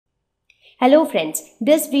Hello friends,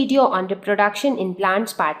 this video on reproduction in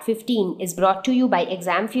plants part 15 is brought to you by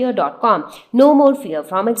examfear.com. No more fear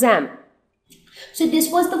from exam. So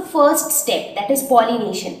this was the first step, that is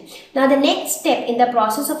pollination. Now the next step in the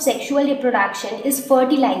process of sexual reproduction is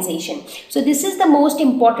fertilization. So this is the most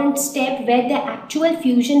important step where the actual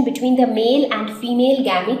fusion between the male and female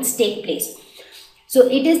gametes take place. So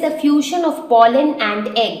it is the fusion of pollen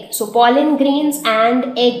and egg. So pollen grains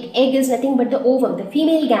and egg. Egg is nothing but the ovum, the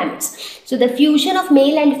female gametes. So the fusion of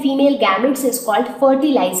male and female gametes is called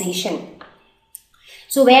fertilization.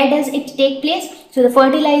 So where does it take place? So the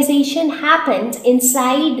fertilization happens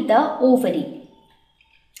inside the ovary.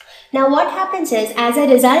 Now what happens is, as a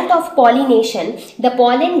result of pollination, the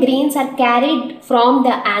pollen grains are carried from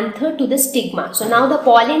the anther to the stigma. So now the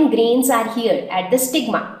pollen grains are here at the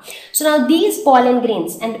stigma. So now these pollen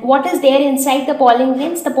grains, and what is there inside the pollen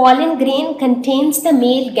grains? The pollen grain contains the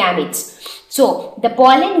male gametes. So the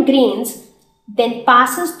pollen grains then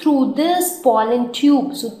passes through this pollen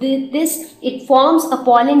tube. So it forms a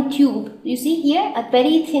pollen tube. You see here a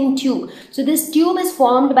very thin tube. So this tube is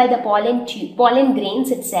formed by the pollen grains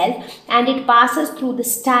itself, and it passes through the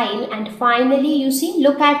style, and finally you see,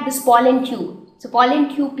 look at this pollen tube. So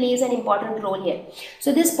pollen tube plays an important role here.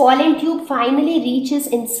 So this pollen tube finally reaches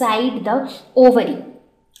inside the ovary.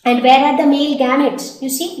 And where are the male gametes? You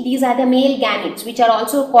see, these are the male gametes, which are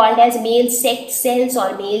also called as male sex cells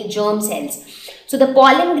or male germ cells. So the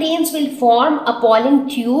pollen grains will form a pollen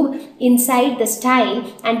tube inside the style,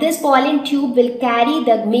 and this pollen tube will carry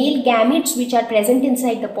the male gametes which are present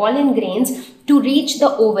inside the pollen grains to reach the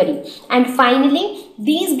ovary. And finally,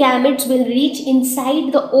 these gametes will reach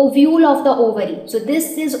inside the ovule of the ovary. So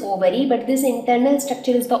this is ovary, but this internal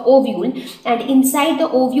structure is the ovule, and inside the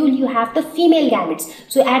ovule you have the female gametes.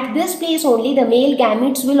 So at this place only the male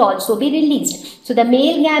gametes will also be released. So the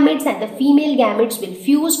male gametes and the female gametes will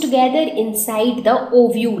fuse together inside the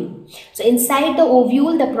ovule. So inside the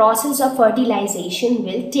ovule the process of fertilization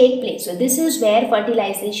will take place. So this is where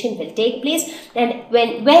fertilization will take place, and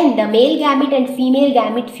when the male gamete and female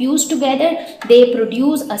gamete fuse together, they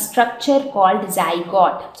produce a structure called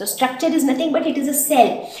zygote. So structure is nothing but it is a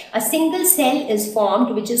cell. A single cell is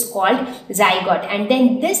formed which is called zygote, and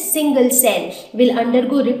then this single cell will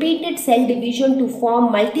undergo repeated cell division to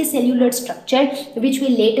form multicellular structure, which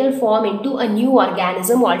will later form into a new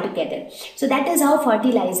organism altogether. So that is how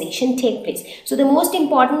fertilization take place. So the most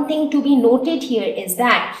important thing to be noted here is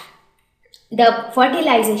that the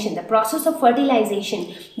fertilization, the process of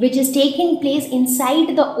fertilization which is taking place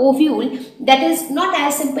inside the ovule, that is not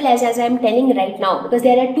as simple as I am telling right now, because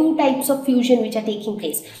there are two types of fusion which are taking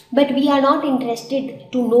place, but we are not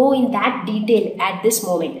interested to know in that detail at this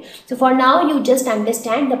moment. So for now you just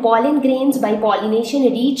understand the pollen grains by pollination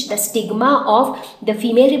reach the stigma of the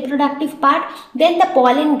female reproductive part. Then the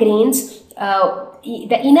pollen grains,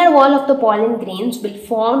 the inner wall of the pollen grains will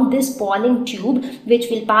form this pollen tube which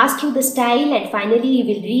will pass through the style, and finally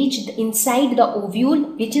will reach inside the ovule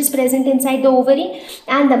which is present inside the ovary,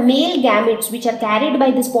 and the male gametes which are carried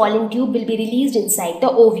by this pollen tube will be released inside the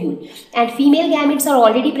ovule, and female gametes are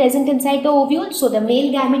already present inside the ovule. So the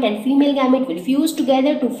male gamete and female gamete will fuse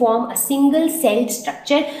together to form a single celled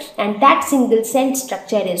structure, and that single celled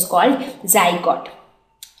structure is called zygote.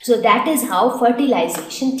 So that is how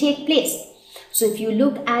fertilization takes place. So if you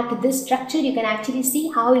look at this structure, you can actually see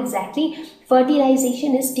how exactly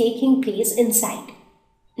fertilization is taking place inside.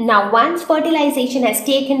 Now once fertilization has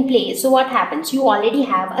taken place, so what happens? You already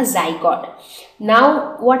have a zygote.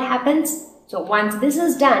 Now what happens? So once this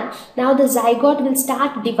is done, now the zygote will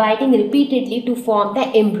start dividing repeatedly to form the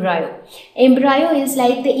embryo. Embryo is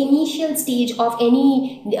like the initial stage of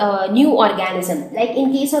any new organism. Like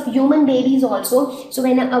in case of human babies also, so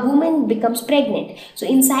when a woman becomes pregnant, so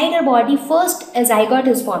inside her body first a zygote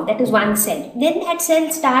is formed, that is one cell. Then that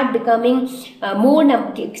cell start becoming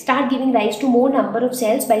start giving rise to more number of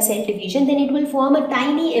cells by cell division. Then it will form a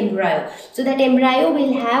tiny embryo. So that embryo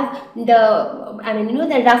will have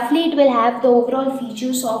roughly it will have the overall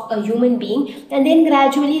features of a human being, and then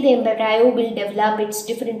gradually the embryo will develop its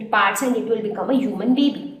different parts and it will become a human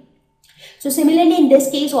baby. So similarly in this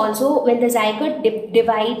case also, when the zygote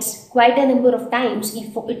divides quite a number of times,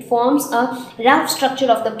 it forms a rough structure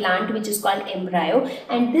of the plant which is called embryo,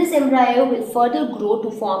 and this embryo will further grow to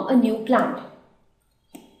form a new plant.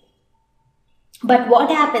 But what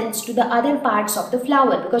happens to the other parts of the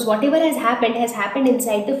flower? Because whatever has happened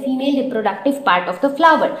inside the female reproductive part of the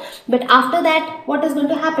flower. But after that, what is going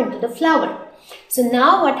to happen to the flower? So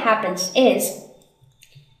now what happens is,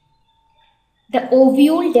 the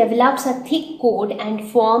ovule develops a thick coat and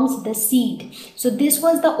forms the seed. So this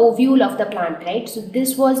was the ovule of the plant, right? So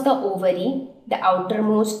this was the ovary, the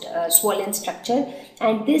outermost swollen structure,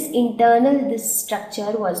 and this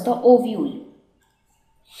structure was the ovule.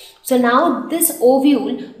 So now this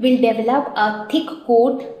ovule will develop a thick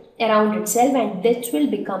coat around itself, and this will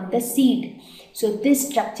become the seed. So this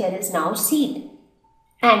structure is now seed.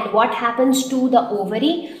 And what happens to the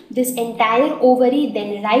ovary? This entire ovary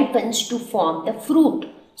then ripens to form the fruit.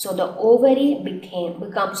 So the ovary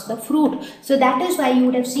becomes the fruit. So that is why you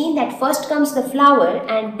would have seen that first comes the flower,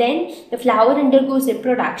 and then the flower undergoes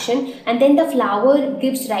reproduction, and then the flower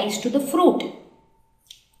gives rise to the fruit.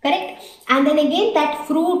 Correct? And then again that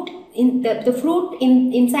fruit, inside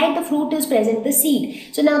the fruit is present the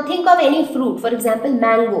seed. So now think of any fruit, for example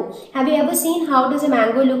mango. Have you ever seen how does a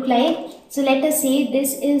mango look like? So let us say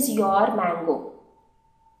this is your mango.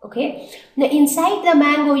 Okay. Now inside the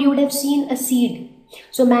mango you would have seen a seed.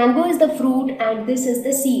 So mango is the fruit and this is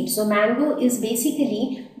the seed. So mango is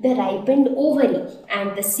basically the ripened ovary,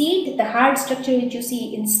 and the seed, the hard structure which you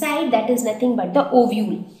see inside, that is nothing but the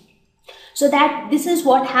ovule. So that this is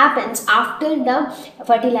what happens after the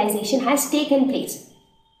fertilization has taken place.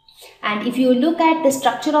 And if you look at the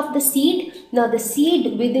structure of the seed, now the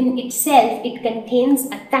seed within itself, it contains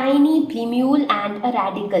a tiny plumule and a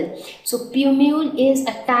radicle. So plumule is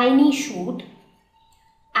a tiny shoot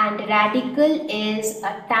and radicle is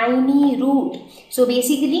a tiny root. So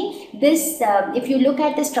basically this, if you look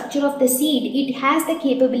at the structure of the seed, it has the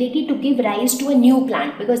capability to give rise to a new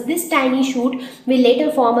plant, because this tiny shoot will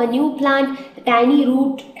later form a new plant. The tiny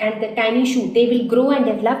root and the tiny shoot, they will grow and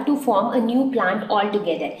develop to form a new plant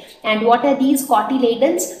altogether. And what are these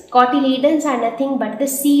cotyledons? Cotyledons are nothing but the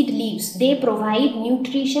seed leaves. They provide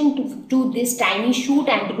nutrition to this tiny shoot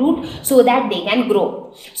and root so that they can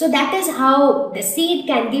grow. So that is how the seed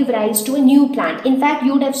can give rise to a new plant. In fact,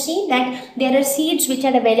 you would have seen that there are seeds which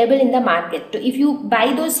are available in the market. So if you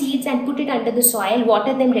buy those seeds and put it under the soil,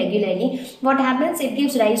 water them regularly, what happens? It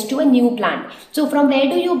gives rise to a new plant. So from where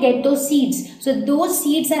do you get those seeds? So those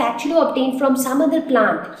seeds are actually obtained from some other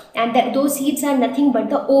plant, and those seeds are nothing but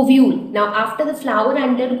the ovule. Now after the flower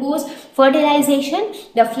undergoes fertilization,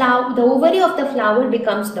 the ovary of the flower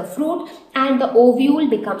becomes the fruit and the ovule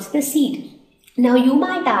becomes the seed. Now you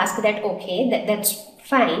might ask that, okay, that's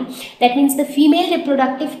fine. That means the female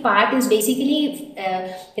reproductive part is basically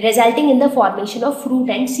resulting in the formation of fruit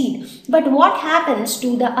and seed. But what happens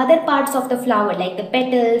to the other parts of the flower, like the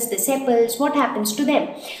petals, the sepals? What happens to them?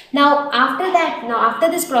 Now after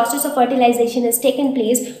this process of fertilization has taken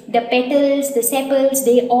place, the petals, the sepals,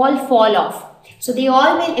 they all fall off. So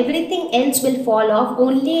everything else will fall off.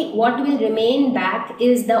 Only what will remain back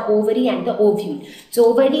is the ovary and the ovule. So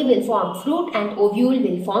ovary will form fruit and ovule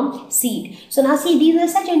will form seed. So now see, these are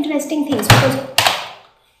such interesting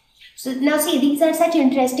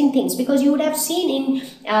things because you would have seen in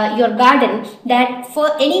your garden that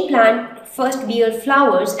for any plant first bear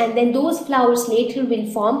flowers, and then those flowers later will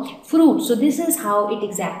form fruit. So this is how it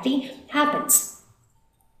exactly happens.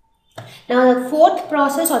 Now the fourth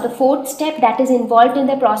process, or the fourth step that is involved in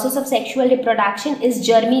the process of sexual reproduction, is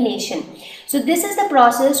germination. So this is the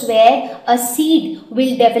process where a seed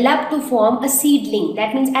will develop to form a seedling.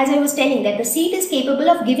 That means, as I was telling, that the seed is capable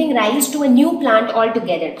of giving rise to a new plant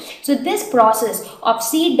altogether. So this process of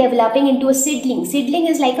seed developing into a seedling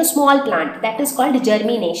is like a small plant, that is called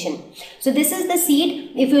germination. So this is the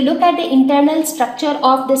seed. If you look at the internal structure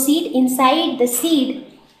of the seed, inside the seed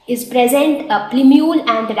is present a plumule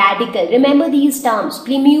and radicle. Remember these terms.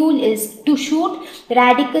 Plumule is to shoot,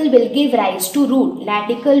 radicle will give rise to root,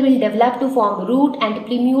 radicle will develop to form root, and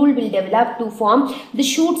plumule will develop to form the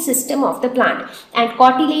shoot system of the plant. And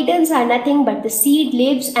cotyledons are nothing but the seed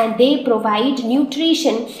leaves, and they provide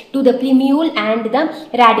nutrition to the plumule and the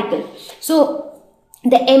radicle. So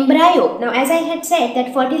the embryo, now as I had said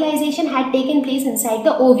that fertilization had taken place inside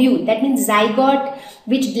the ovule, that means zygote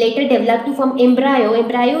which later developed to form embryo.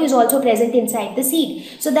 Embryo is also present inside the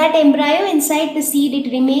seed. So that embryo inside the seed,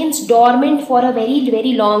 it remains dormant for a very,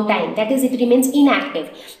 very long time. That is, it remains inactive.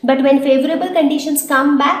 But when favorable conditions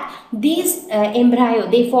come back, these embryo,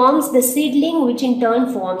 they forms the seedling, which in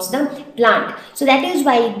turn forms the plant. So that is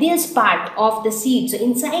why this part of the seed, so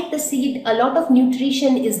inside the seed, a lot of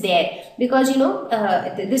nutrition is there, because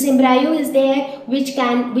this embryo is there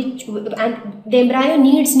and the embryo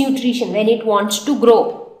needs nutrition when it wants to grow.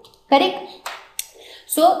 Correct?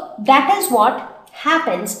 So that is what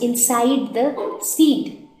happens inside the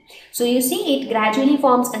seed. So you see, it gradually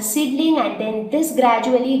forms a seedling, and then this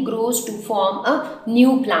gradually grows to form a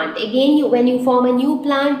new plant. Again, when you form a new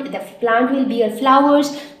plant, the plant will bear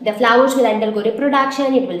flowers. The flowers will undergo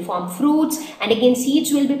reproduction. It will form fruits, and again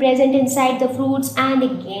seeds will be present inside the fruits, and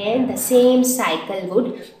again the same cycle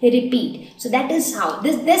would repeat. So that is how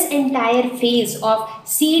this entire phase of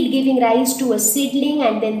seed giving rise to a seedling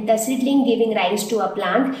and then the seedling giving rise to a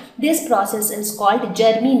plant, this process is called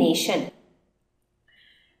germination.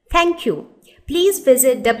 Thank you. Please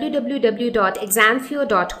visit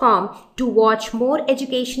www.examfear.com to watch more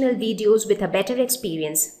educational videos with a better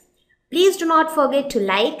experience. Please do not forget to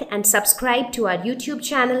like and subscribe to our YouTube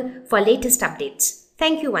channel for latest updates.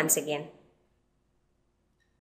 Thank you once again.